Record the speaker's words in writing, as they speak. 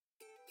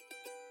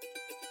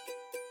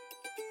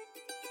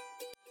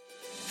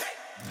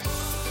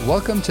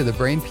Welcome to the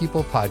Brain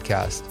People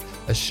Podcast,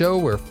 a show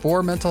where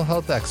four mental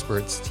health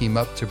experts team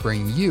up to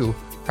bring you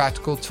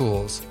practical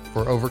tools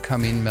for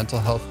overcoming mental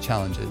health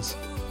challenges.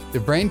 The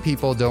Brain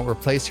People don't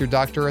replace your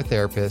doctor or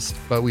therapist,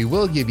 but we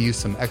will give you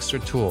some extra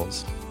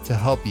tools to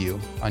help you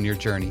on your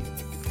journey.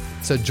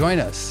 So join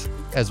us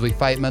as we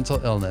fight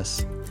mental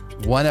illness,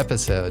 one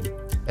episode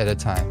at a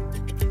time.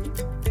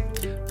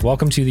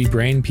 Welcome to the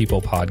Brain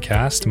People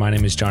Podcast. My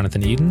name is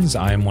Jonathan Edens.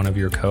 I am one of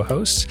your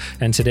co-hosts,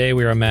 and today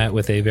we are met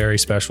with a very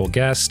special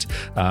guest,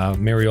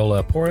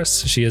 Mariola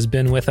Porras. She has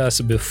been with us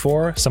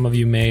before. Some of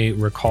you may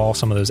recall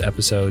some of those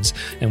episodes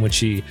in which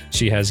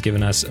she has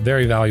given us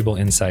very valuable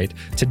insight.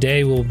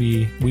 Today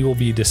we will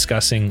be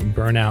discussing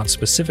burnout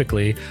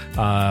specifically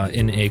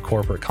in a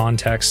corporate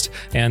context.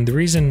 And the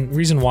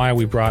reason why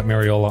we brought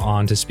Mariola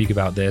on to speak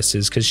about this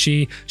is because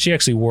she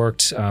actually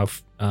worked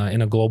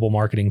in a global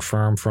marketing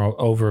firm for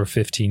over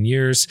 15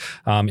 years.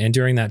 And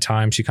during that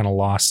time, she kind of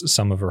lost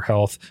some of her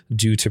health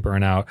due to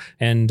burnout.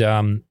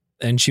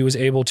 And she was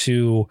able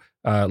to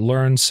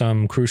learn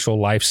some crucial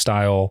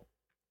lifestyle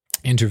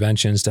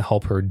interventions to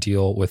help her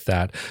deal with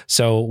that.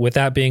 So with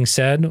that being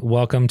said,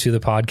 welcome to the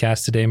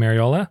podcast today,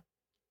 Mariola.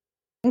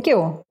 Thank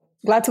you.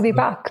 Glad to be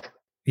back.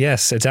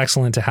 Yes, it's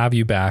excellent to have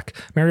you back.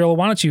 Mariola,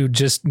 why don't you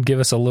just give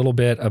us a little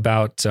bit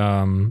about,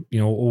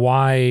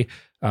 why,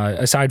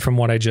 aside from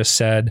what I just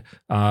said,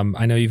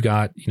 I know you've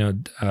got,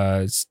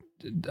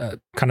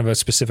 kind of a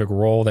specific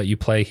role that you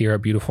play here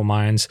at Beautiful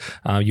Minds.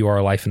 You are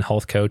a life and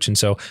health coach. And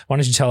so why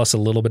don't you tell us a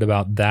little bit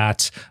about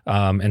that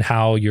and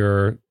how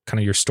your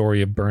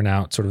story of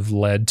burnout sort of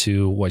led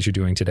to what you're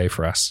doing today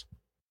for us?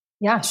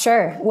 Yeah,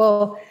 sure.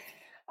 Well,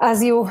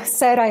 as you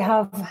said, I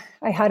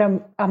had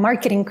a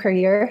marketing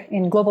career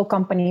in global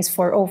companies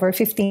for over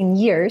 15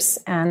 years.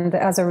 And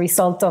as a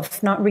result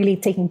of not really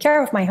taking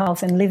care of my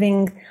health and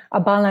living a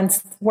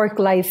balanced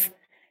work-life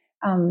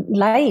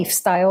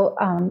lifestyle,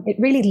 it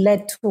really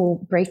led to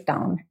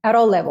breakdown at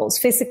all levels,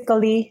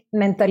 physically,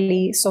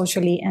 mentally,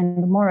 socially,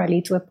 and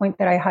morally, to a point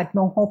that I had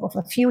no hope of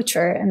a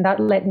future. And that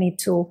led me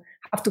to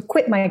have to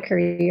quit my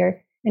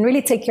career and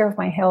really take care of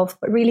my health,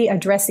 but really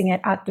addressing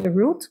it at the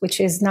root, which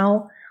is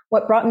now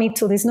what brought me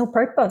to this new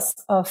purpose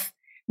of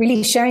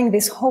really sharing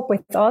this hope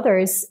with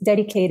others,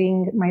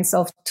 dedicating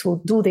myself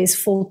to do this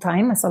full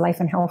time as a life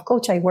and health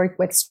coach. I work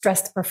with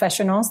stressed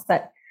professionals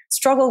that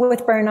struggle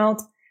with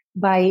burnout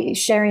by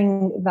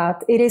sharing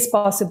that it is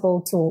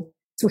possible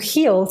to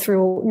heal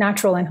through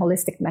natural and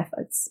holistic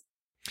methods.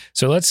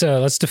 So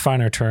let's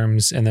define our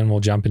terms and then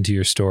we'll jump into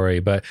your story.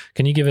 But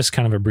can you give us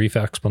kind of a brief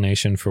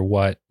explanation for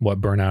what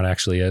burnout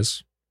actually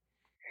is?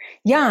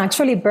 Yeah,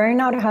 actually,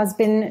 burnout has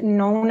been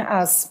known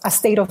as a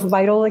state of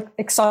vital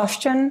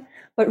exhaustion.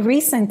 But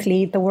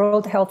recently, the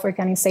World Health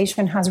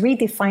Organization has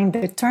redefined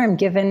the term,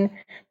 given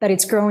that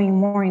it's growing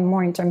more and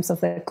more in terms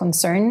of the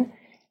concern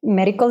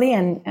medically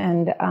and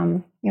in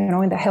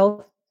the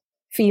health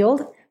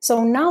field.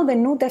 So now the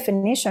new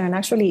definition, and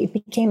actually it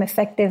became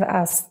effective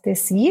as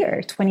this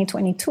year,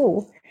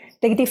 2022,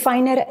 they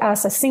define it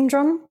as a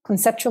syndrome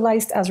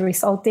conceptualized as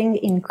resulting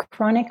in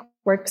chronic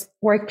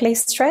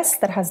workplace stress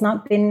that has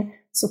not been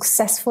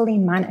successfully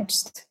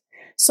managed.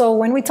 So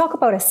when we talk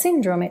about a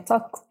syndrome,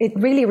 it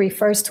really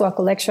refers to a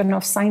collection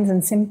of signs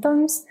and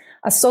symptoms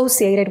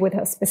associated with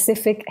a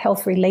specific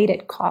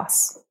health-related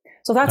cause.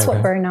 So that's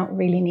what burnout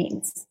really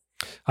means.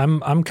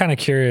 I'm kind of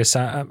curious.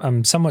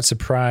 I'm somewhat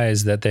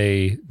surprised that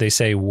they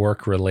say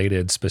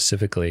work-related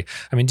specifically.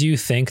 I mean, do you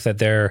think that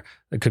there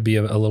could be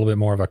a little bit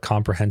more of a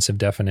comprehensive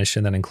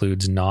definition that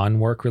includes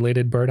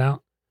non-work-related burnout?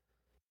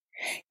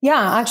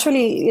 Yeah,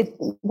 actually,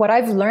 what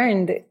I've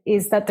learned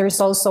is that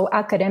there's also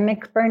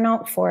academic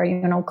burnout for,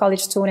 college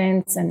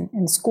students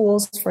and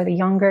schools for the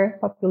younger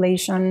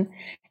population.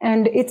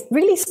 And it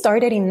really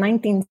started in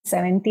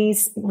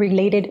 1970s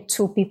related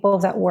to people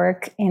that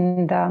work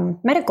in the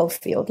medical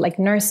field, like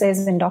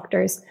nurses and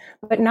doctors.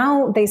 But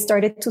now they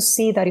started to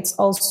see that it's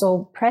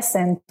also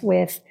present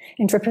with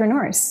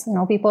entrepreneurs,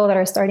 people that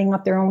are starting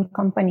up their own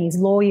companies,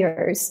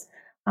 lawyers,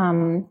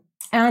 and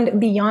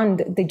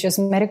beyond the just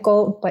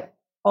medical, but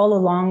all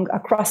along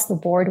across the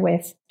board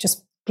with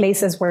just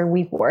places where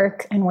we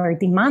work and we're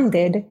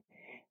demanded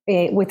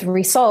with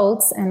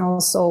results, and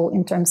also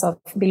in terms of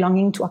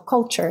belonging to a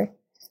culture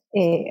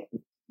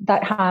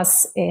that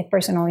has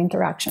personal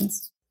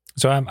interactions.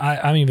 So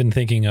I'm even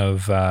thinking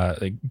of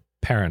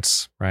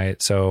parents, right?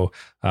 So,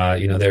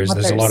 there's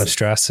a lot of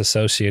stress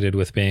associated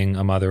with being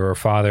a mother or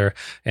father.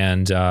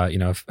 And,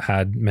 I've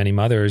had many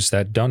mothers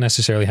that don't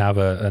necessarily have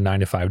a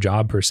 9-to-5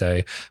 job per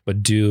se,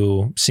 but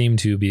do seem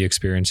to be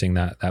experiencing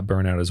that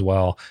burnout as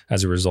well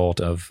as a result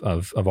of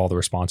all the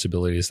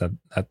responsibilities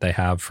that they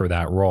have for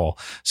that role.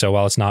 So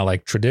while it's not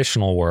like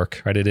traditional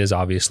work, right, it is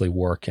obviously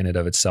work in and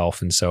of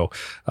itself. And so,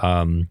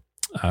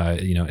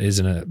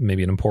 is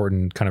maybe an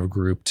important kind of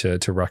group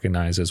to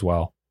recognize as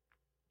well.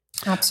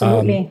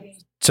 Absolutely.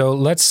 So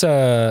let's,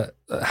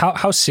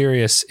 how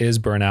serious is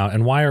burnout,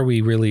 and why are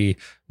we really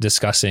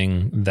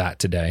discussing that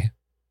today?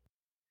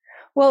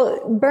 Well,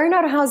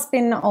 burnout has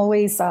been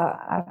always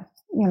a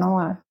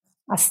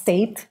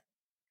state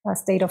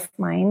of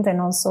mind, and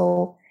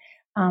also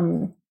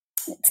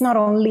it's not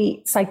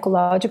only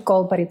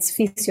psychological, but it's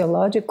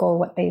physiological,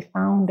 what they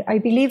found. I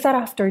believe that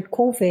after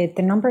COVID,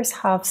 the numbers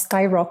have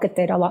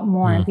skyrocketed a lot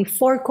more.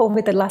 Before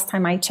COVID, the last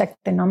time I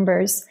checked the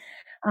numbers,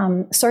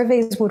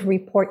 surveys would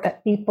report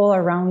that people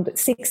around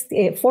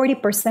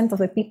 40% of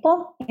the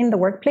people in the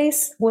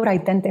workplace would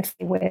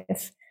identify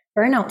with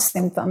burnout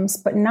symptoms.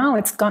 But now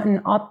it's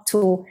gotten up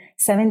to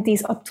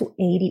 70s, up to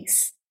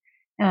 80s.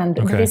 And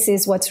this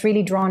is what's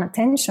really drawn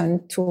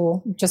attention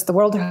to just the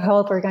World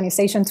Health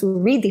Organization to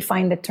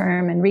redefine the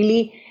term, and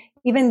really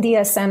even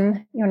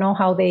DSM,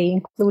 how they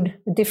include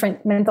the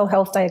different mental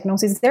health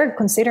diagnoses. They're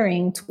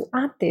considering to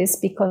add this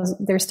because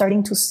they're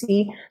starting to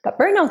see that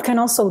burnout can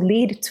also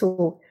lead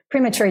to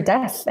premature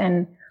death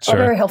and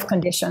other health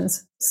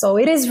conditions. So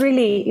it's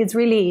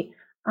really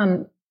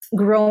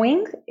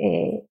growing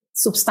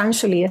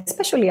substantially,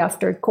 especially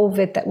after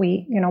COVID, that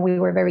we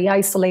were very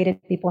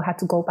isolated. People had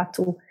to go back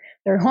to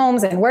their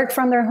homes and work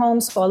from their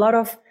homes. So a lot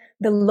of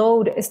the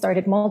load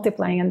started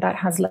multiplying, and that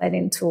has led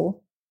into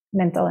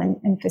mental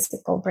and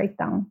physical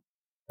breakdown.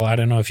 Well, I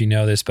don't know if you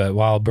know this, but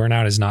while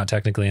burnout is not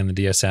technically in the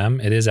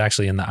DSM, it is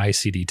actually in the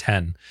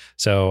ICD-10.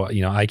 So,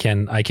 I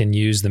can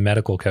use the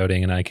medical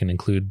coding and I can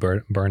include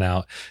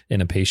burnout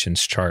in a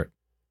patient's chart.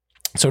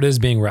 So it is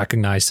being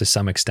recognized to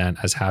some extent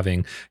as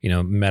having,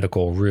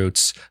 medical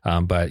roots.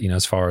 But,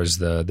 as far as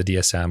the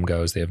DSM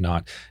goes, they have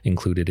not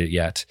included it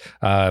yet.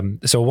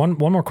 So one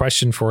more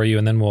question for you,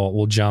 and then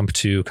we'll jump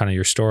to kind of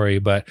your story.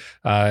 But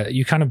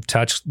you kind of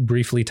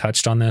briefly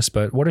touched on this,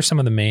 but what are some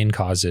of the main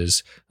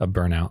causes of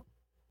burnout?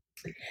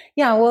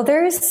 Yeah, well,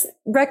 there's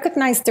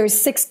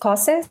 6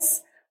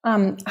 causes: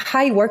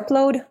 high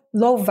workload,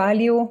 low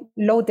value,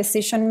 low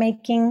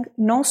decision-making,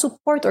 no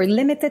support or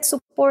limited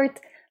support,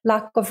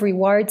 lack of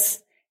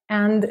rewards,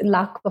 and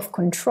lack of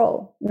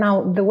control.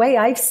 Now, the way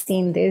I've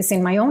seen this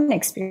in my own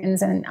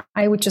experience, and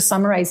I would just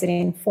summarize it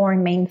in 4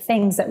 main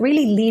things that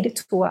really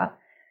lead to a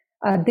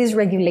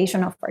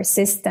dysregulation of our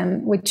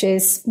system, which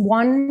is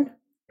 1,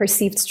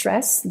 perceived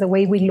stress, the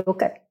way we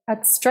look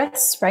at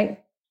stress, right?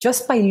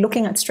 Just by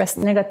looking at stress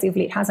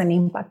negatively, it has an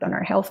impact on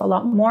our health a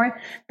lot more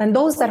than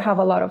those that have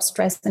a lot of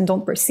stress and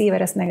don't perceive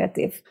it as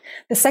negative.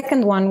 The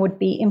second one would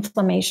be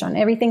inflammation.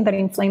 Everything that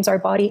inflames our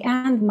body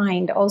and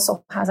mind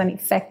also has an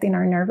effect in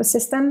our nervous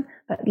system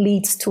that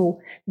leads to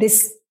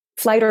this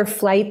flight or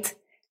flight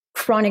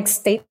chronic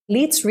state,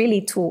 leads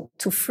really to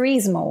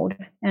freeze mode.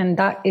 And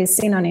that is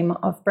synonym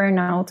of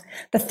burnout.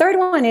 The third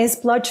one is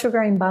blood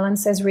sugar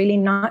imbalances, really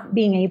not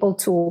being able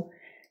to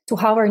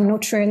have our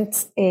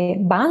nutrients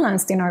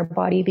balanced in our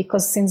body,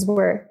 because since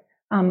we're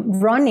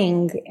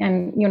running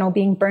and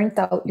being burnt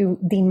out, you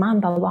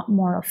demand a lot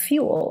more of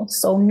fuel.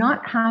 So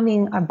not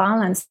having a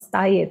balanced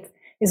diet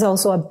is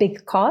also a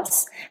big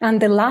cause.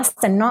 And the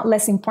last and not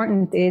less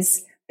important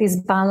is this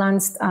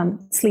balanced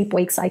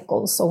sleep-wake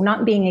cycle. So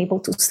not being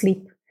able to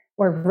sleep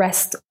or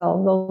rest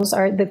well. Those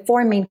are the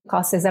 4 main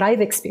causes that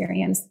I've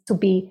experienced to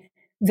be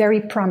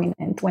very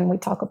prominent when we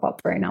talk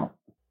about burnout.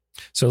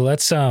 So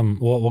let's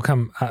we'll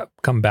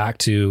come back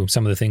to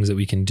some of the things that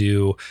we can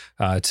do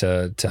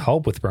to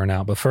help with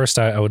burnout. But first,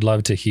 I would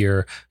love to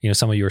hear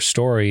some of your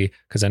story,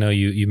 because I know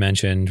you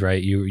mentioned,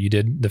 right, you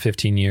did the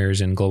 15 years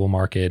in global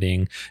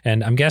marketing,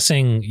 and I'm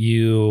guessing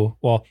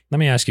let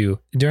me ask you,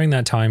 during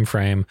that time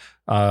frame,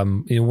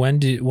 when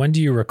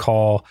do you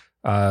recall,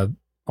 or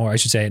I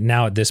should say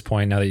now at this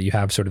point, now that you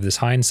have sort of this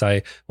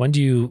hindsight, when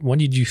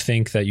did you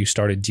think that you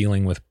started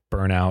dealing with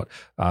burnout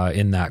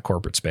in that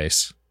corporate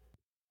space?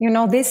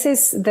 This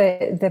is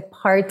the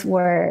part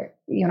where,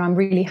 I'm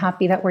really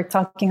happy that we're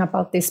talking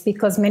about this,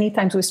 because many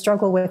times we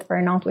struggle with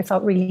burnout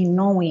without really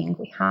knowing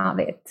we have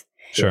it.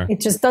 Sure. It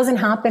just doesn't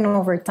happen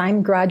over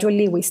time.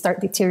 Gradually, we start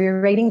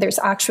deteriorating. There's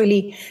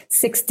actually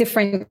 6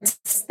 different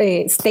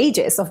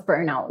stages of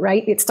burnout,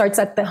 right? It starts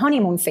at the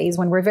honeymoon phase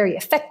when we're very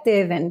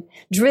effective and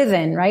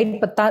driven,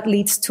 right? But that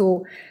leads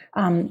to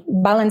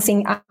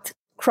balancing act,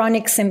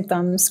 chronic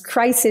symptoms,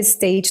 crisis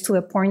stage, to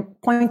the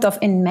point of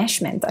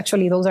enmeshment.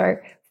 Actually, those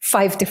are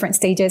 5 different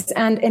stages.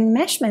 And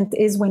enmeshment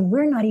is when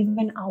we're not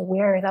even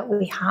aware that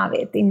we have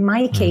it. In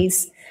my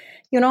case,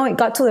 it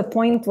got to the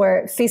point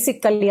where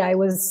physically I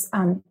was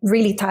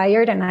really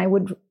tired, and I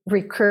would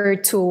recur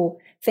to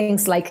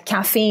things like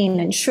caffeine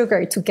and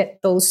sugar to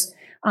get those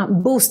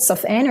boosts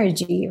of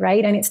energy,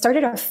 right? And it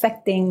started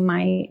affecting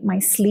my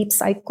sleep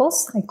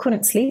cycles. I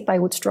couldn't sleep. I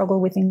would struggle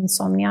with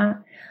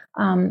insomnia.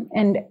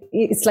 And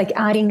it's like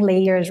adding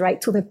layers, right?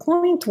 To the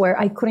point where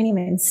I couldn't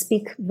even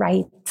speak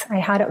right. I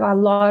had a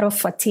lot of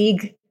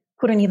fatigue,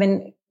 couldn't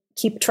even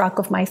keep track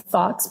of my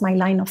thoughts, my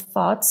line of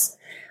thoughts.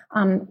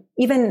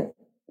 Even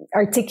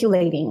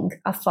articulating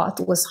a thought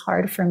was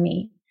hard for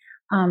me.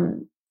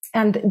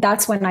 And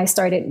that's when I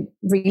started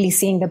really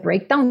seeing the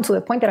breakdown, to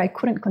the point that I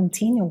couldn't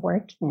continue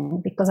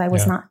working because I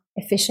was not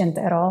efficient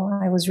at all.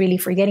 I was really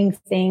forgetting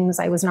things.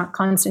 I was not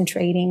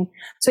concentrating.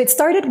 So it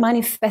started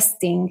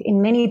manifesting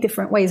in many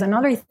different ways.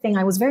 Another thing,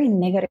 I was very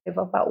negative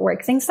about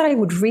work, things that I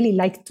would really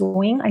like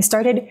doing. I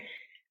started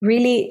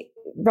really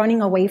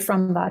running away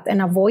from that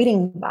and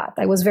avoiding that.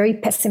 I was very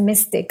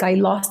pessimistic. I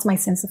lost my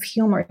sense of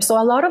humor.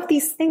 So a lot of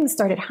these things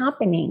started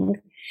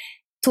happening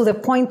to the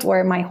point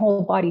where my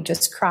whole body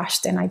just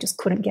crashed and I just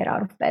couldn't get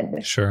out of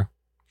bed. Sure.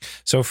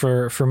 So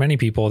for many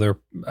people that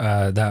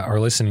are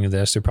listening to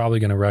this, they're probably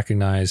going to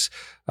recognize,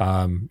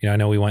 I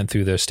know we went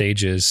through the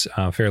stages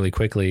fairly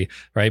quickly,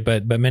 right?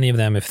 But many of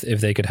them, if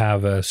they could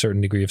have a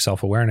certain degree of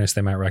self-awareness,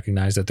 they might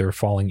recognize that they're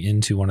falling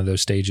into one of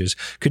those stages.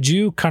 Could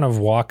you kind of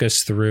walk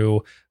us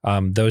through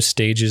those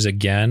stages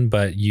again,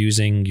 but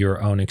using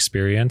your own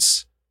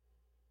experience?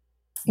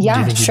 Yeah, do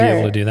you think sure. you'd be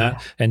able to do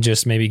that? And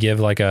just maybe give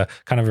like a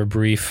kind of a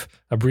brief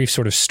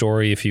sort of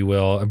story, if you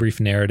will, a brief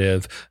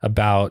narrative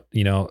about,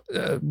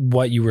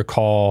 what you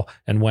recall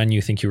and when you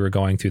think you were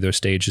going through those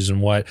stages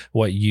and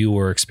what you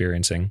were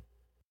experiencing.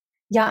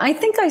 Yeah, I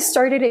think I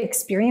started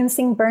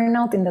experiencing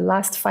burnout in the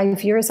last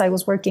 5 years. I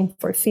was working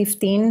for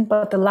 15,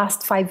 but the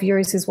last 5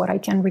 years is what I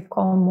can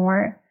recall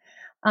more.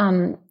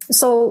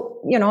 So,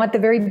 at the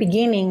very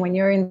beginning, when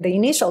you're in the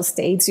initial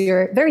states,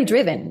 you're very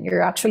driven.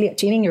 You're actually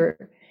achieving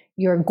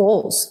your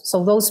goals.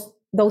 So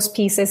those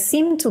pieces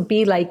seem to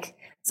be like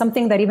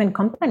something that even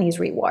companies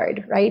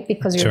reward, right?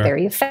 Because you're Sure.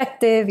 very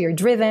effective, you're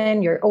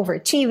driven, you're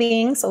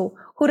overachieving. So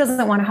who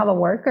doesn't want to have a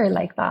worker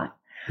like that?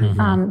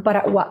 Mm-hmm. But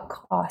at what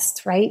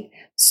cost, right?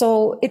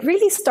 So it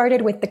really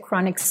started with the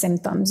chronic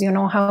symptoms.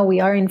 How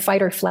we are in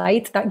fight or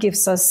flight, that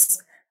gives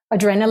us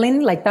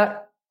adrenaline, like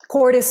that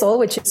cortisol,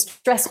 which is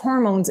stress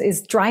hormones,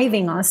 is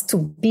driving us to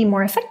be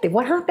more effective.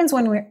 What happens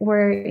when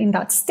we're in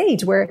that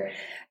stage where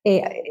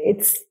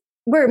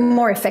we're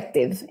more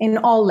effective in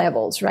all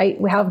levels, right?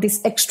 We have this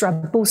extra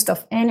boost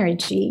of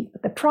energy.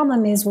 But the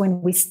problem is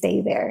when we stay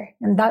there,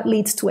 and that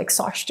leads to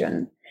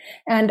exhaustion.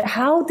 And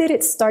how did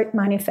it start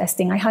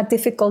manifesting? I had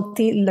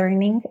difficulty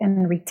learning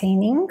and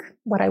retaining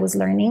what I was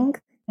learning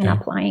and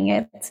applying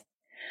it.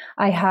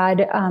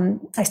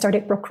 I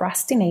started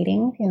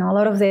procrastinating. A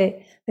lot of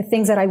the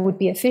things that I would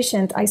be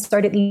efficient, I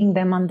started leaving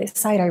them on the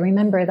side. I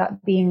remember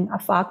that being a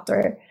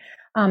factor.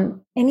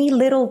 Any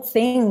little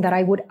thing that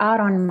I would add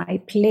on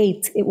my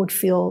plate, it would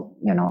feel,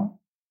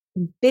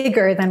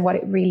 bigger than what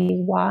it really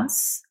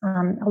was.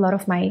 A lot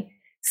of my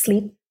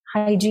sleep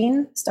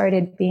hygiene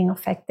started being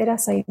affected,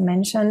 as I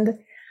mentioned.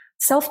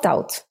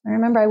 Self-doubt. I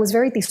remember I was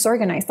very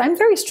disorganized. I'm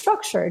very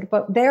structured,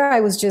 but there I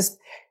was just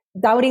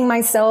doubting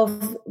myself,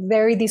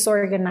 very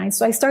disorganized.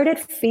 So I started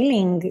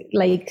feeling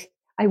like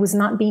I was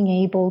not being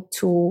able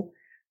to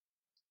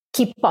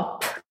keep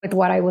up with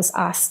what I was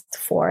asked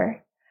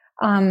for.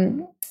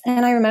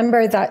 And I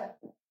remember that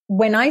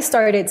when I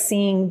started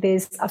seeing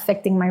this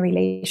affecting my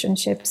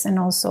relationships and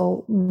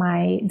also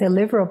my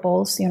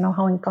deliverables,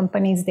 how in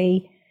companies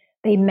they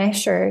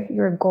measure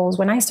your goals.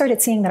 When I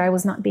started seeing that I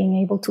was not being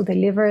able to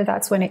deliver,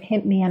 that's when it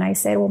hit me. And I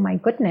said, oh my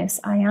goodness,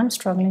 I am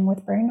struggling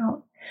with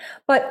burnout.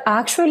 But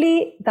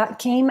actually that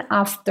came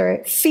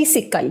after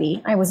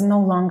physically, I was no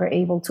longer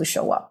able to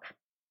show up.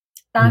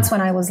 That's when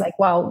I was like,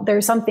 wow,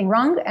 there's something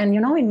wrong. And,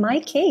 in my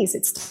case,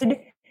 it started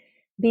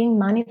being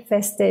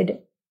manifested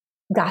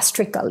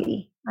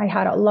gastrically. I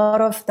had a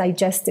lot of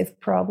digestive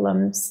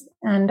problems.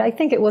 And I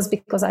think it was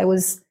because I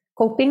was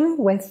coping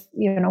with,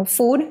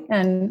 food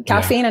and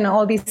caffeine and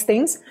all these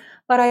things.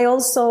 But I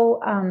also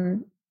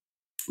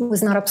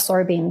was not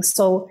absorbing.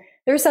 So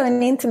there's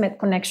an intimate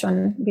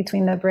connection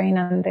between the brain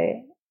and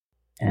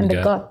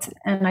the gut.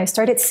 And I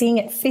started seeing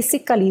it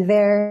physically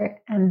there.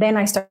 And then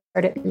I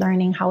started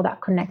learning how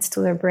that connects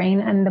to the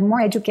brain. And the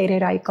more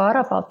educated I got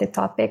about the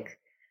topic,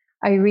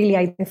 I really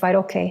identified,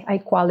 okay, I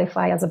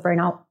qualify as a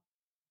burnout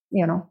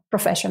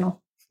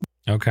professional.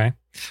 Okay.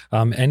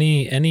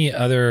 Any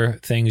other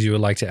things you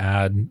would like to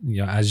add,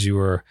 as you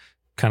were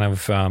kind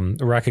of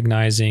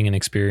recognizing and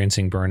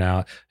experiencing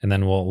burnout, and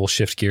then we'll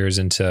shift gears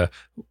into,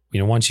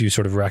 once you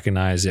sort of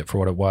recognize it for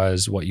what it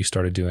was, what you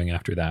started doing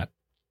after that.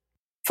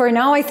 For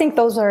now, I think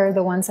those are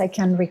the ones I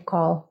can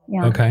recall.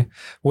 Yeah. Okay.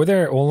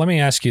 Let me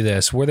ask you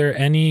this. Were there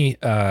any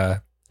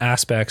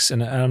aspects,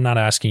 and I'm not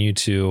asking you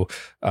to,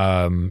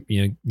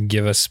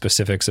 give us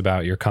specifics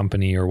about your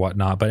company or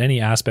whatnot, but any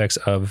aspects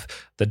of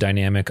the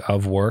dynamic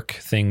of work,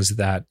 things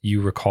that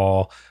you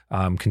recall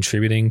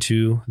contributing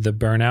to the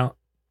burnout?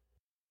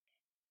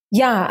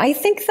 Yeah, I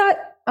think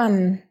that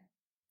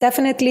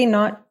definitely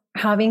not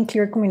having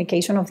clear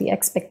communication of the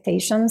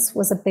expectations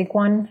was a big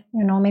one.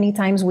 Many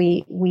times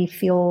we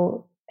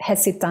feel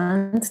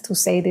hesitant to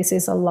say this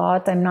is a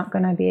lot. I'm not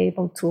going to be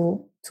able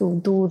to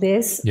do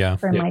this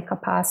for my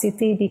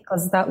capacity,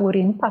 because that would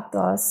impact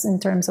us in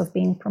terms of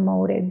being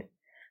promoted.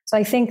 So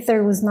I think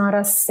there was not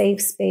a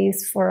safe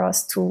space for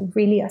us to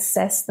really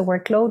assess the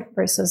workload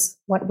versus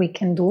what we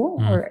can do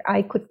or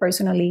I could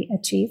personally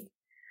achieve.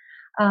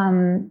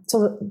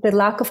 So the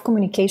lack of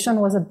communication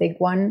was a big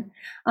one.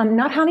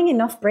 Not having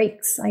enough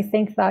breaks. I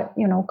think that,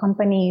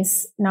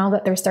 companies, now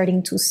that they're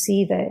starting to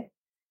see the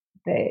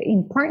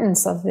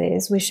importance of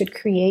this, we should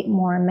create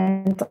more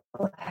mental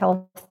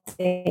health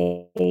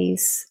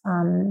days.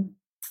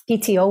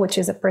 PTO, which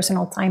is a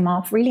personal time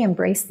off, really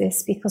embrace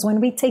this, because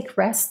when we take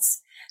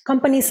rests,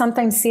 companies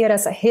sometimes see it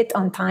as a hit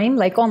on time,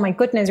 like, oh my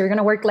goodness, you're going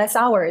to work less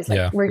hours.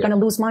 Like we're going to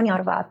lose money out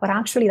of that. But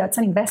actually that's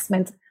an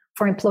investment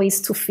for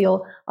employees to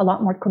feel a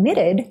lot more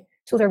committed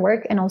to their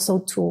work and also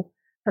to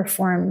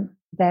perform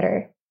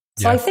better.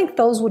 So I think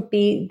those would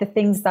be the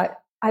things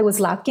that I was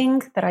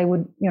lacking, that I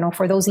would,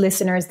 for those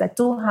listeners that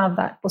do have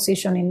that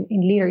position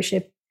in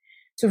leadership,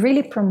 to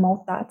really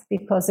promote that,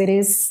 because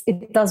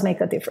it does make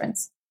a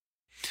difference.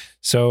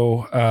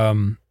 So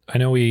I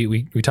know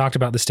we talked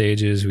about the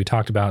stages. We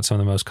talked about some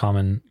of the most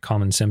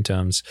common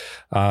symptoms.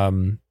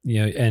 And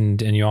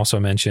you also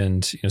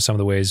mentioned some of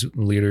the ways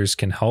leaders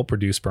can help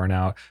reduce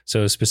burnout.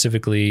 So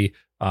specifically,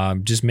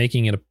 just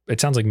making it. It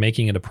sounds like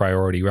making it a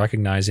priority,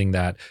 recognizing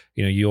that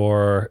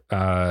your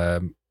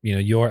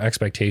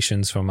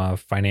expectations from a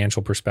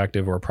financial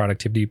perspective or a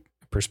productivity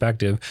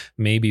perspective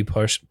may be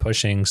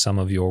pushing some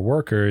of your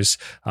workers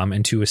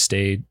into a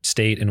state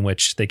in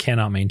which they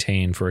cannot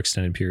maintain for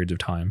extended periods of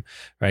time,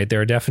 right?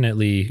 There are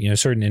definitely,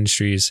 certain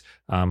industries,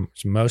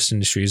 most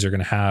industries are going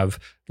to have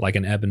like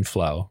an ebb and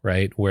flow,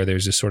 right? Where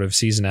there's a sort of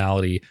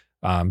seasonality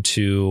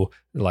to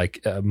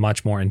like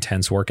much more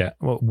intense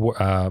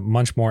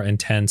much more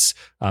intense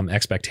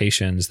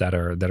expectations that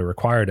are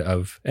required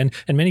of, and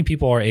many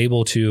people are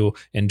able to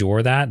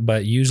endure that,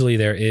 but usually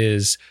there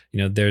is,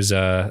 there's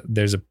a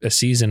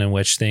season in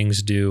which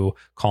things do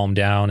calm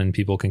down and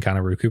people can kind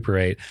of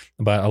recuperate.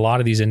 But a lot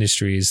of these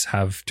industries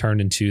have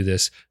turned into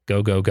this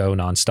go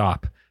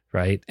nonstop.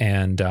 Right.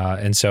 And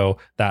so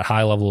that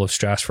high level of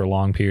stress for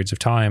long periods of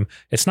time,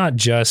 it's not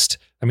just,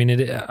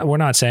 we're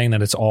not saying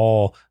that it's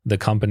all the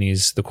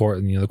company's, the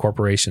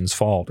corporation's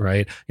fault,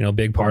 right? A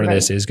big part of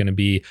this is going to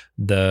be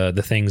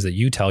the things that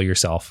you tell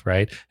yourself.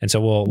 Right. And so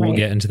we'll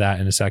get into that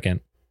in a second.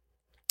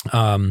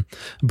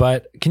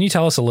 But can you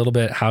tell us a little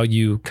bit how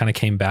you kind of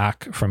came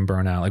back from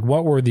burnout? Like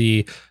what were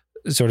the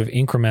sort of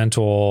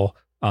incremental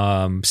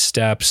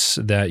steps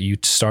that you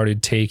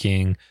started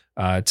taking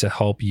to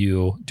help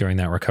you during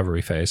that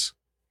recovery phase?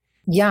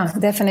 Yeah,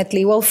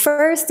 definitely. Well,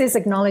 first is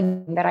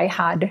acknowledging that I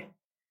had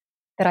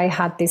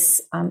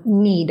this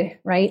need,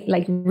 right?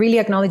 Like really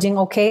acknowledging,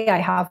 okay, I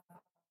have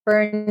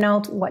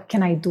burnout. What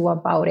can I do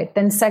about it?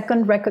 Then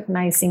second,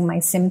 recognizing my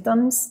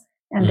symptoms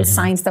and the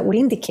signs that would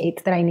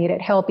indicate that I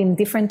needed help in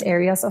different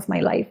areas of my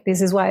life.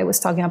 This is why I was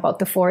talking about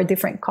the 4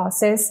 different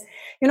causes.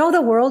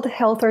 The World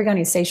Health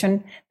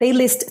Organization, they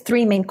list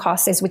 3 main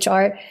causes, which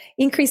are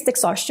increased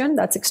exhaustion,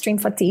 that's extreme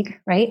fatigue,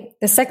 right?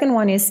 The second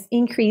one is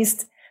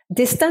increased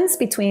distance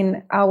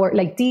between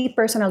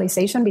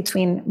depersonalization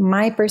between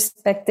my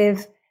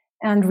perspective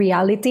and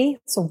reality.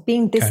 So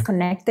being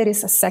disconnected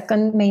is a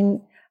second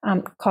main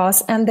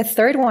cause. And the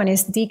third one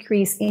is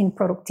decrease in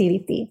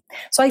productivity.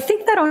 So I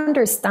think that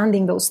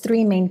understanding those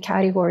 3 main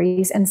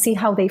categories and see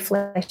how they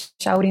flesh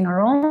out in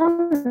our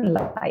own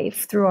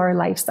life through our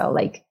lifestyle,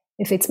 like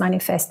if it's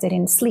manifested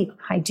in sleep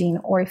hygiene,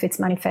 or if it's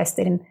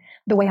manifested in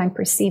the way I'm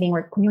perceiving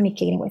or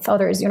communicating with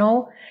others.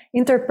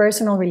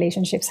 Interpersonal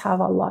relationships have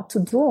a lot to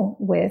do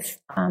with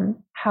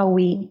how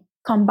we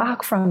come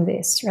back from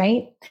this,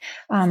 right?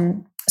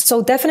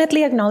 So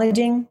definitely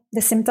acknowledging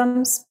the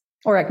symptoms,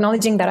 or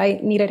acknowledging that I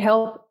needed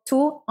help.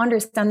 2,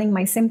 understanding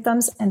my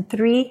symptoms. And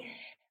 3,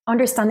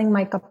 understanding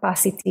my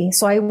capacity.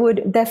 So I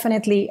would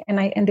definitely,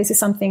 and this is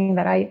something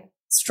that I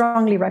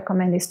strongly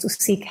recommend, is to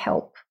seek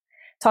help.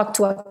 Talk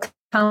to a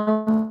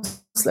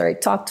counselor,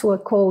 talk to a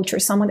coach, or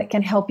someone that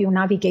can help you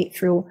navigate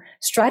through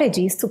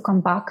strategies to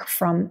come back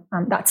from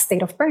that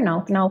state of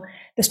burnout. Now,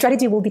 the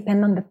strategy will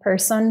depend on the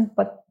person,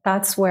 but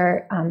that's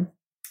where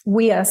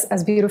we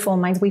as Beautiful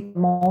Minds, we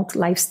promote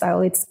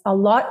lifestyle. It's a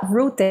lot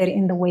rooted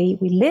in the way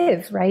we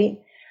live, right?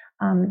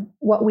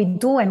 What we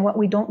do and what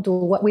we don't do,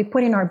 what we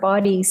put in our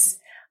bodies,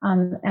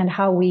 and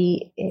how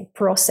we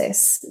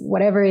process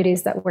whatever it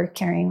is that we're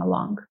carrying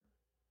along.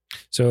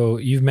 So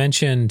you've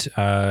mentioned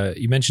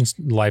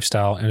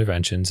lifestyle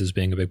interventions as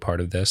being a big part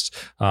of this.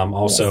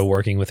 Also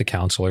working with a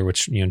counselor,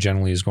 which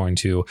generally is going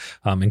to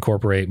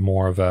incorporate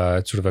more of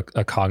a sort of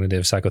a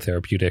cognitive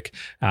psychotherapeutic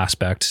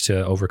aspect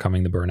to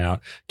overcoming the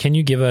burnout. Can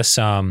you give us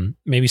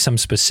maybe some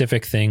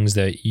specific things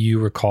that you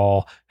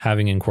recall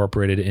having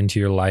incorporated into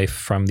your life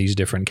from these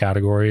different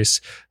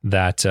categories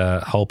that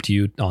helped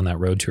you on that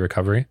road to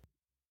recovery?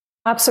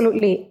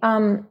 Absolutely.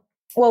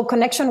 Well,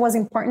 connection was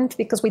important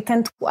because we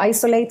tend to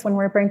isolate when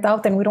we're burnt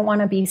out, and we don't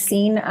want to be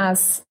seen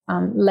as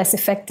less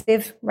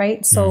effective,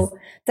 right? So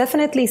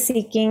definitely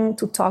seeking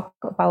to talk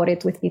about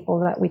it with people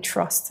that we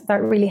trust.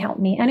 That really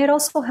helped me. And it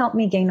also helped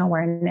me gain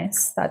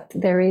awareness that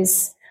there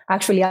is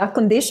actually a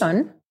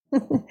condition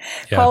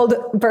called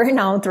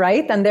burnout,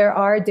 right? And there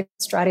are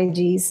different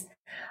strategies.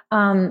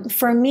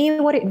 For me,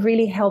 what it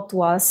really helped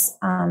was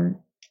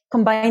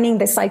combining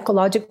the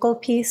psychological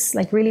piece,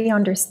 like really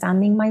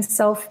understanding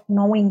myself,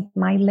 knowing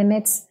my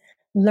limits,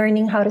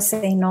 learning how to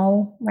say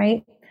no,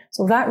 right?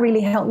 So that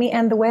really helped me,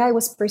 and the way I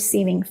was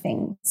perceiving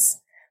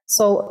things.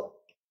 So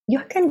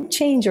you can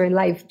change your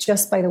life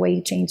just by the way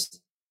you change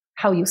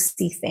how you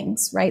see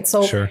things, right?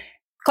 So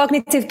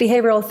cognitive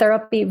behavioral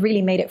therapy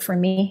really made it for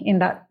me in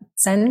that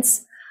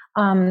sense.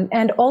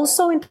 And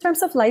also in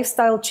terms of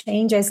lifestyle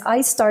changes,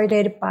 I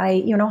started by,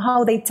 you know,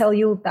 how they tell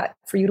you that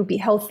for you to be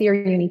healthier,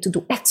 you need to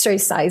do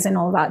exercise and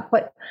all that.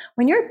 But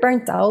when you're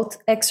burnt out,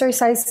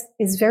 exercise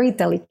is very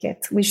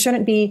delicate. We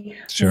shouldn't be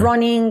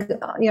running,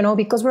 you know,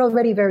 because we're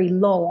already very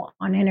low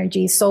on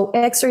energy. So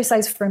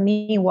exercise for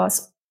me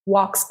was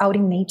walks out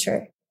in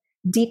nature,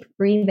 deep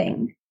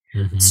breathing,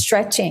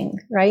 stretching,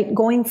 right?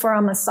 Going for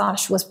a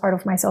massage was part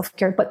of my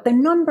self-care. But the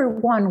number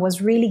one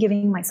was really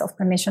giving myself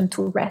permission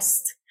to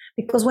rest.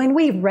 Because when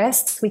we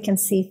rest, we can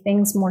see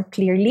things more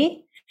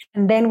clearly.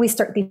 And then we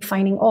start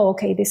defining, oh,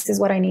 okay, this is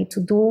what I need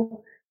to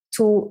do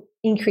to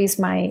increase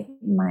my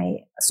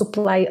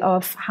supply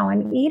of how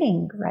I'm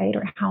eating, right?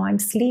 Or how I'm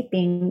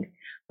sleeping.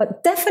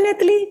 But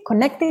definitely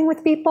connecting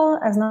with people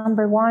as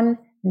number one,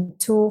 and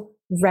two,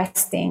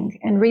 resting,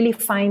 and really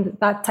find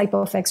that type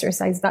of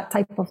exercise, that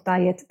type of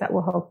diet that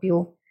will help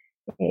you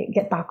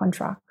get back on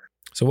track.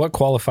 So what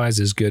qualifies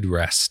as good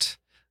rest?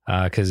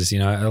 Because, you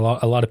know,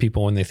 a lot of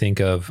people, when they think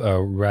of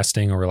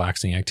resting or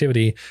relaxing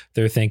activity,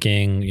 they're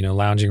thinking, you know,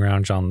 lounging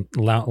around on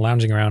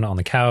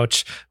the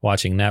couch,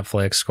 watching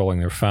Netflix, scrolling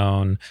their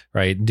phone,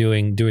 right?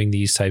 Doing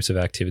these types of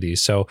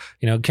activities. So,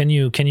 you know, can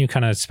you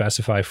kind of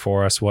specify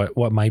for us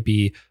what might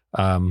be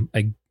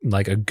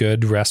a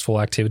good restful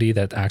activity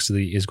that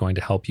actually is going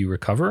to help you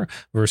recover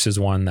versus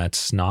one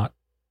that's not?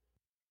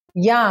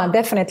 Yeah,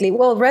 definitely.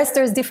 Well, rest,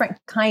 there's different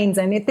kinds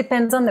and it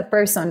depends on the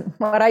person.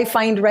 What I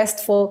find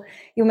restful,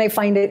 you may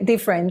find it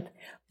different,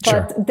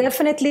 but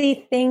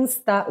definitely things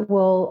that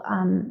will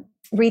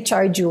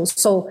recharge you.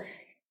 So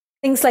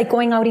things like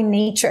going out in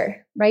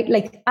nature, right?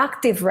 Like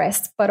active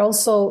rest, but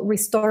also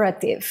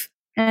restorative.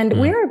 And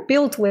we are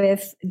built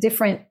with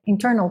different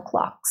internal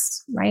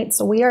clocks, right?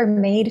 So we are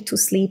made to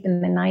sleep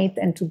in the night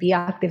and to be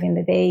active in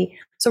the day.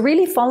 So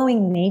really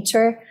following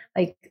nature,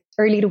 like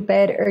early to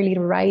bed, early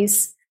to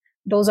rise,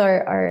 those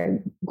are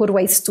good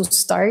ways to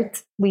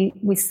start. We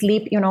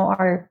sleep, you know,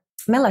 our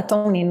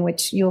melatonin,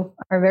 which you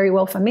are very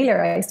well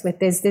familiarized with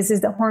this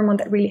is the hormone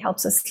that really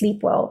helps us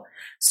sleep well.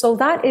 So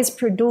that is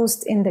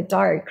produced in the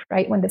dark,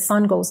 right? When the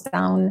sun goes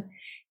down.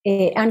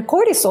 And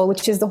cortisol,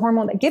 which is the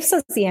hormone that gives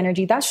us the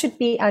energy, that should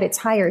be at its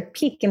higher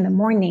peak in the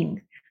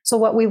morning. So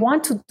what we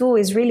want to do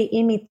is really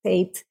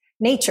imitate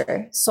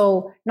nature.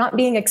 So not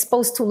being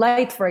exposed to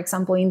light, for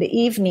example, in the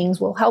evenings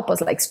will help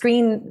us, like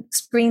screen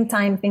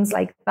time, things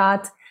like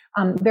that.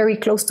 Very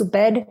close to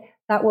bed,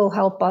 that will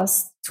help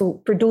us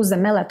to produce the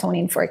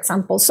melatonin, for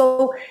example.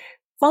 So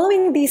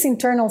following these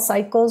internal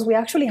cycles, we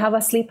actually have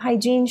a sleep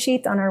hygiene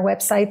sheet on our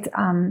website,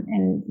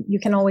 and you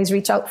can always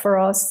reach out for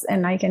us,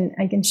 and I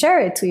can share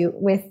it to you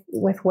with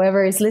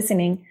whoever is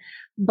listening.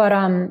 But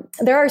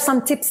there are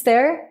some tips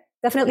there.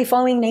 Definitely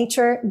following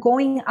nature,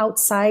 going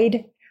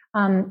outside,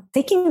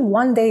 taking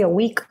one day a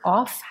week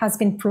off has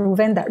been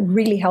proven that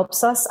really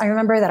helps us. I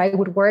remember that I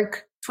would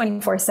work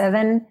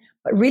 24/7,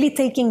 but really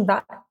taking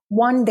that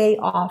one day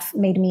off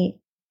made me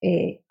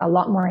a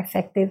lot more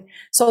effective.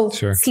 So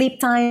sleep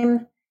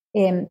time,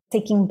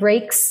 taking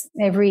breaks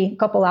every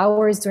couple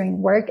hours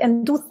during work,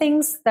 and do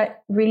things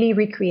that really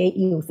recreate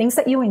you, things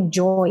that you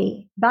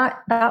enjoy.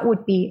 That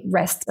would be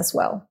rest as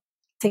well.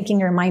 Taking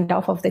your mind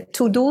off of the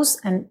to-dos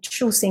and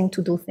choosing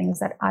to do things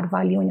that add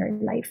value in your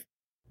life.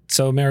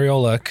 So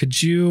Mariola,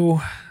 could you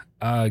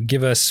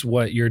give us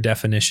what your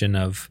definition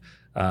of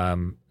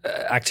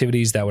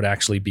activities that would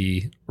actually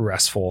be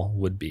restful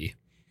would be?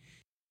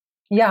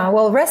 Yeah,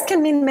 well, rest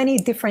can mean many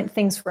different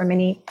things for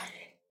many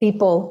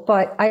people,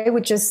 but I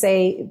would just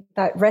say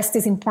that rest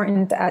is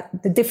important at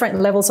the different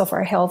levels of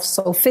our health.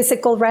 So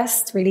physical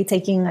rest, really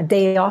taking a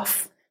day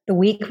off the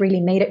week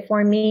really made it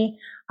for me.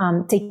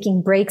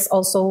 Taking breaks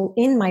also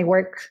in my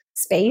work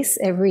space.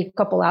 Every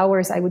couple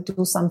hours, I would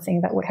do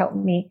something that would help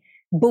me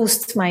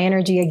boost my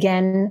energy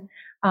again.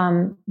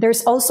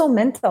 There's also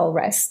mental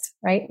rest,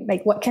 right?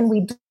 Like what can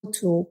we do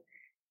to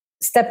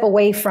step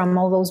away from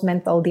all those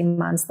mental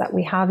demands that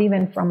we have,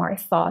 even from our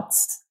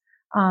thoughts?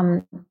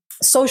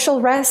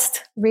 Social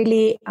rest,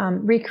 really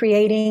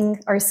recreating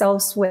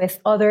ourselves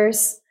with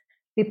others,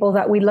 people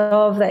that we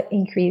love, that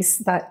increase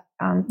that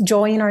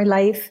joy in our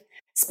life.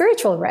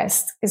 Spiritual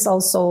rest is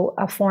also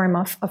a form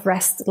of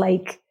rest,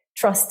 like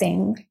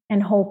trusting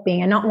and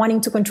hoping and not wanting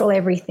to control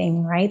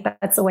everything, right?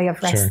 That's a way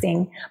of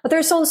resting. Sure. But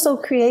there's also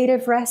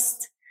creative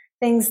rest,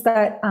 things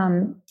that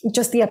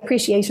just the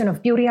appreciation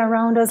of beauty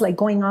around us, like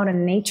going out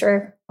in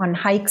nature, on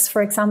hikes,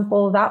 for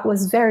example, that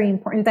was very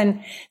important.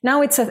 And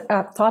now it's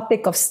a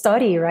topic of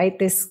study, right?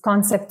 This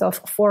concept of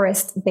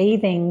forest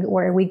bathing,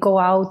 where we go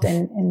out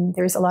and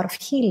there's a lot of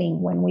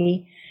healing when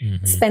we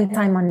spend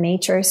time on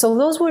nature. So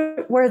those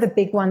were the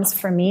big ones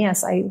for me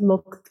as I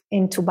looked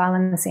into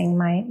balancing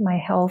my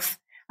health,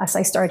 as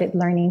I started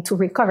learning to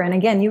recover. And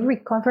again, you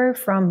recover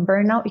from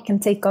burnout, it can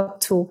take up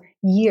to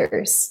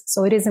years.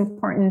 So it is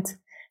important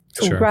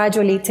to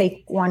gradually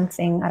take one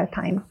thing at a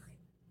time.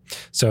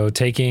 So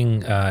taking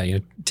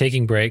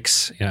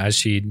breaks, as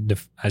she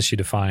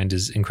defined,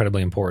 is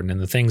incredibly important, and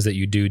the things that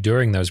you do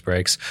during those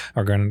breaks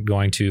are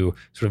going to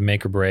sort of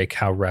make or break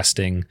how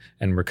resting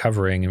and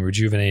recovering and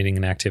rejuvenating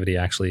an activity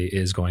actually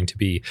is going to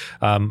be.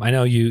 I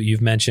know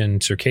you've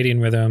mentioned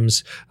circadian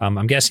rhythms.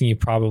 I'm guessing you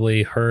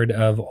probably heard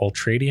of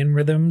ultradian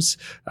rhythms.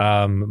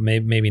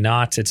 Maybe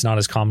not. It's not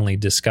as commonly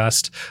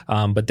discussed.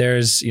 But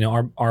there's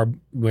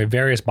we have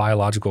various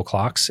biological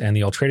clocks, and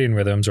the ultradian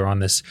rhythms are on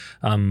this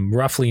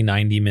roughly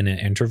 90-minute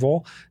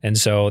interval. And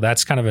so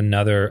that's kind of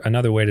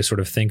another way to sort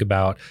of think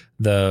about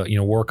the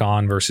work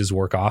on versus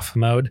work off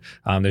mode.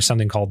 There's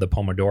something called the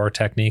Pomodoro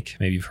technique.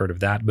 Maybe you've heard of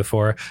that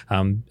before.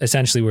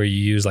 Essentially where you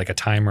use like a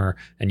timer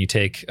and you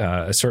take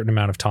a certain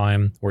amount of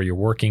time where you're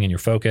working and you're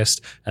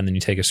focused, and then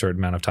you take a certain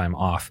amount of time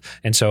off.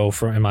 And so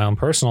in my own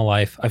personal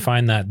life, I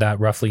find that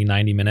roughly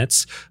 90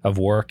 minutes of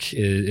work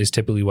is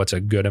typically what's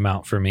a good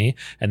amount for me.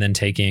 And then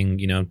taking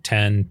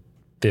 10,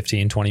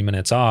 15, 20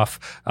 minutes off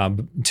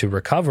to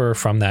recover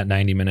from that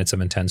 90 minutes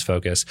of intense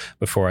focus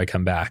before I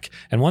come back.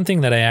 And one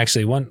thing that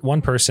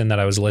one person that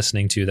I was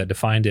listening to that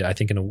defined it, I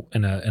think in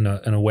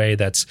a way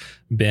that's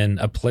been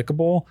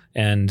applicable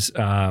and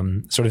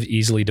sort of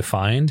easily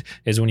defined,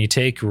 is when you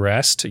take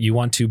rest, you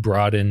want to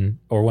broaden,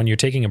 or when you're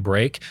taking a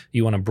break,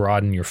 you want to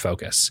broaden your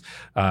focus.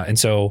 And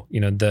so,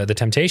 the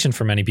temptation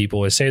for many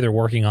people is, say they're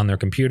working on their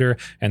computer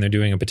and they're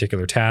doing a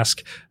particular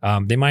task.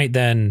 They might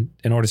then,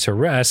 in order to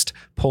rest,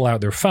 pull out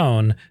their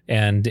phone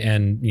and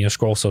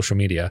scroll social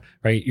media,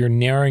 right? You're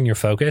narrowing your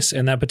focus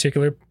in that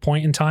particular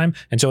point in time.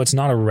 And so it's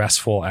not a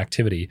restful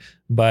activity.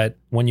 But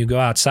when you go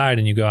outside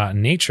and you go out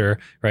in nature,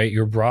 right,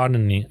 you're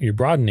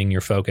broadening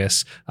your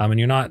focus, and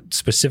you're not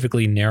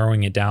specifically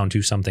narrowing it down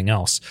to something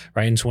else,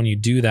 right? And so when you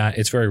do that,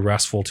 it's very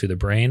restful to the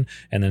brain,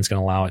 and then it's going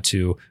to allow it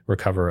to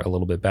recover a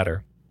little bit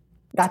better.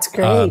 That's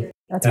great.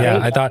 Yeah,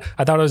 I thought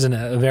it was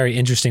a very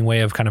interesting way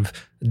of kind of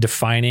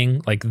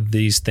defining like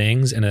these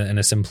things in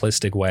a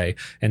simplistic way.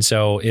 And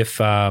so if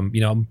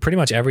pretty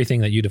much everything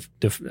that you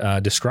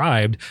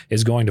described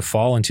is going to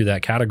fall into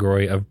that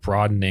category of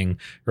broadening,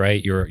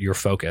 right, your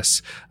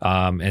focus.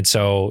 And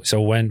so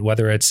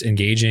whether it's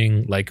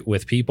engaging like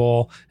with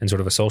people in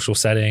sort of a social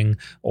setting,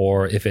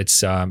 or if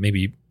it's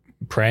maybe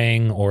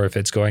praying, or if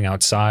it's going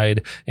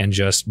outside and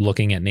just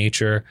looking at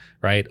nature,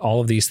 right? All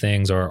of these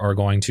things are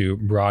going to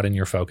broaden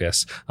your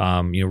focus,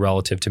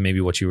 relative to maybe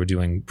what you were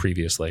doing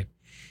previously.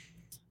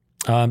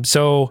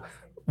 So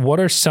what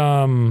are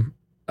some,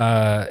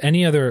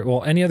 any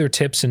other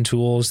tips and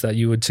tools that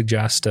you would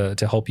suggest to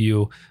help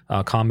you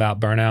combat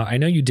burnout? I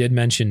know you did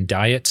mention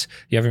diet.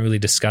 You haven't really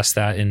discussed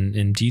that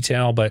in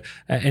detail, but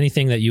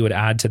anything that you would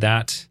add to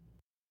that?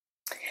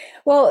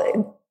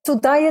 Well, to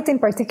diet in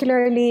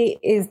particularly,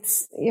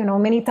 it's,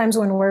 many times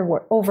when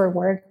we're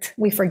overworked,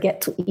 we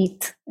forget to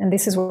eat. And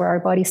this is where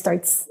our body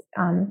starts,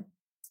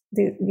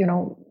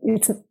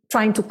 it's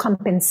trying to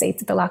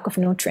compensate the lack of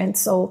nutrients.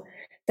 So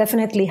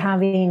definitely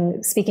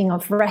speaking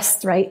of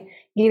rest, right,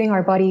 giving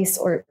our bodies,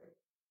 or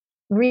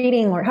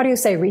reading, or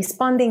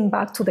responding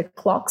back to the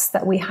clocks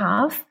that we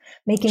have,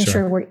 making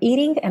sure we're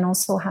eating and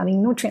also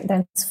having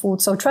nutrient-dense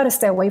food. So try to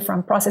stay away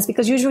from processed,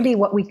 because usually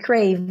what we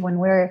crave when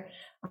we're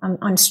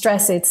on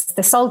stress, it's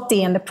the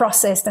salty and the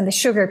processed and the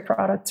sugar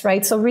products,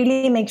 right? So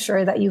really make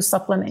sure that you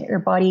supplement your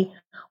body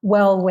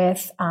well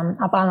with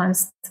a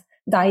balanced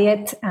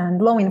diet and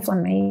low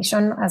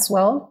inflammation as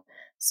well.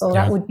 So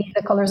that would be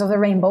the colors of the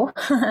rainbow.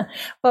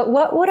 But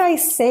what would I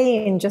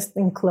say in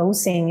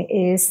closing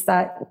is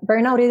that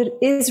burnout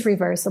is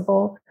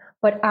reversible,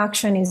 but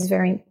action is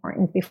very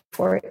important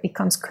before it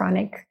becomes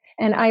chronic.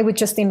 And I would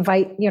just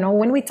invite,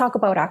 when we talk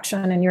about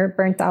action and you're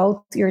burnt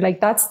out, you're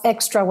like, that's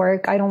extra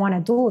work. I don't want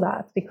to do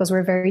that because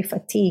we're very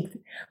fatigued.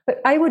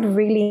 But I would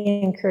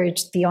really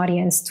encourage the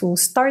audience to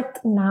start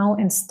now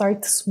and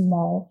start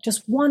small.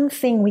 Just one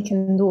thing we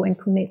can do and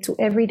commit to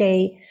every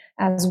day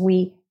as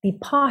we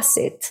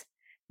deposit.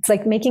 It's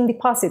like making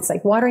deposits,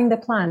 like watering the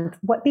plant.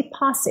 What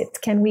deposit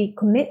can we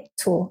commit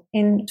to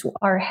into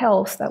our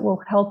health that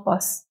will help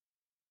us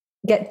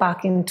get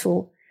back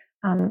into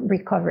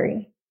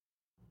recovery?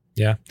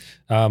 Yeah.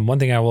 One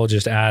thing I will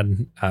just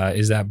add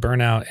is that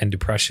burnout and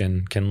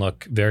depression can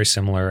look very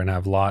similar and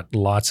have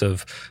lots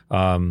of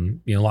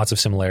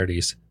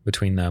similarities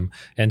between them.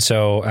 And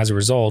so as a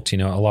result, a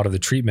lot of the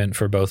treatment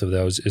for both of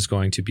those is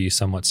going to be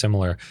somewhat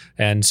similar.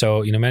 And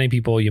so, many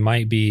people, you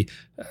might be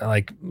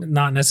like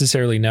not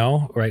necessarily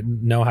know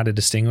how to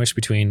distinguish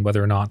between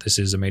whether or not this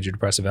is a major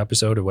depressive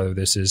episode, or whether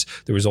this is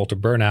the result of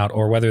burnout,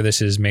 or whether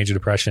this is major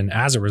depression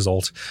as a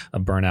result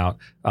of burnout.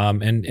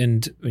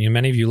 And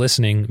many of you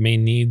listening may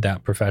need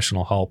that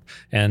professional help.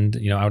 And,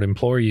 I would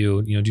implore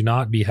you, do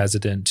not be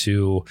hesitant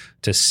to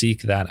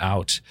seek that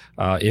out.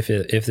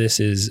 If this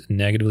is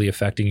negatively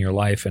affecting your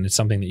life and it's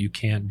something that you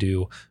can't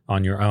do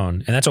on your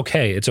own, and that's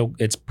okay.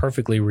 It's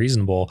perfectly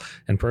reasonable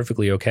and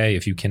perfectly okay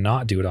if you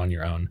cannot do it on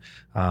your own.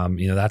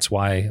 That's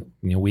why,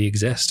 we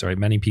exist, right?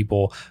 Many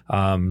people,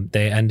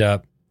 they end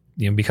up,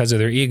 because of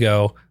their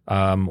ego,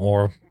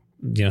 or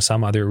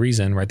some other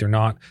reason, right? They're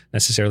not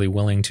necessarily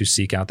willing to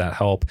seek out that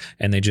help,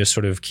 and they just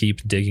sort of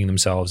keep digging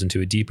themselves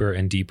into a deeper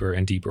and deeper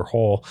and deeper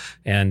hole.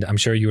 And I'm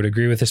sure you would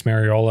agree with this,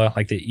 Mariola,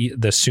 like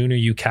the sooner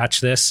you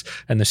catch this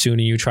and the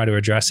sooner you try to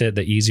address it,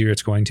 the easier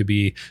it's going to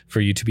be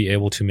for you to be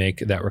able to make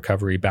that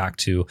recovery back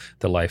to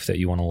the life that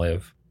you want to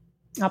live.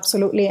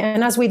 Absolutely.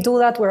 And as we do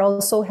that, we're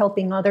also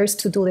helping others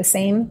to do the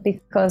same,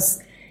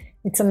 because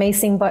it's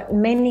amazing, but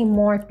many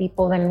more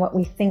people than what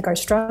we think are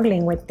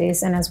struggling with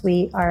this. And as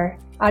we are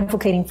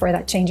advocating for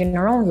that change in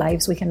our own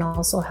lives, we can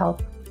also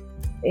help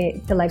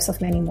the lives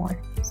of many more.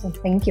 So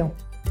thank you.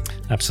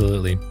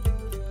 Absolutely.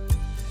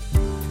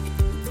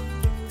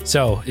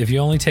 So if you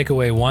only take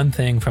away one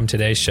thing from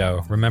today's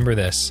show, remember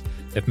this: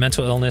 if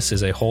mental illness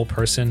is a whole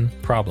person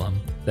problem,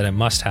 then it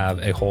must have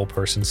a whole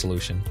person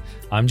solution.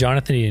 I'm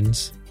Jonathan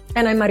Edens.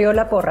 And I'm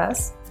Mariola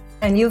Porras.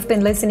 And you've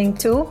been listening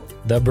to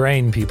the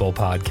Brain People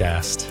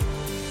Podcast.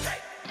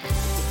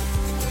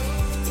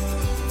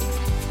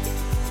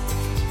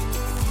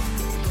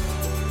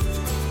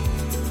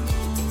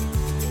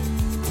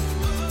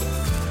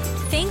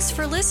 Thanks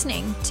for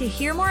listening. To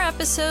hear more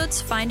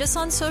episodes, find us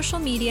on social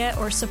media,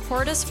 or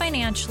support us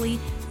financially,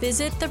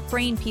 visit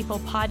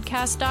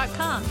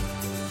thebrainpeoplepodcast.com.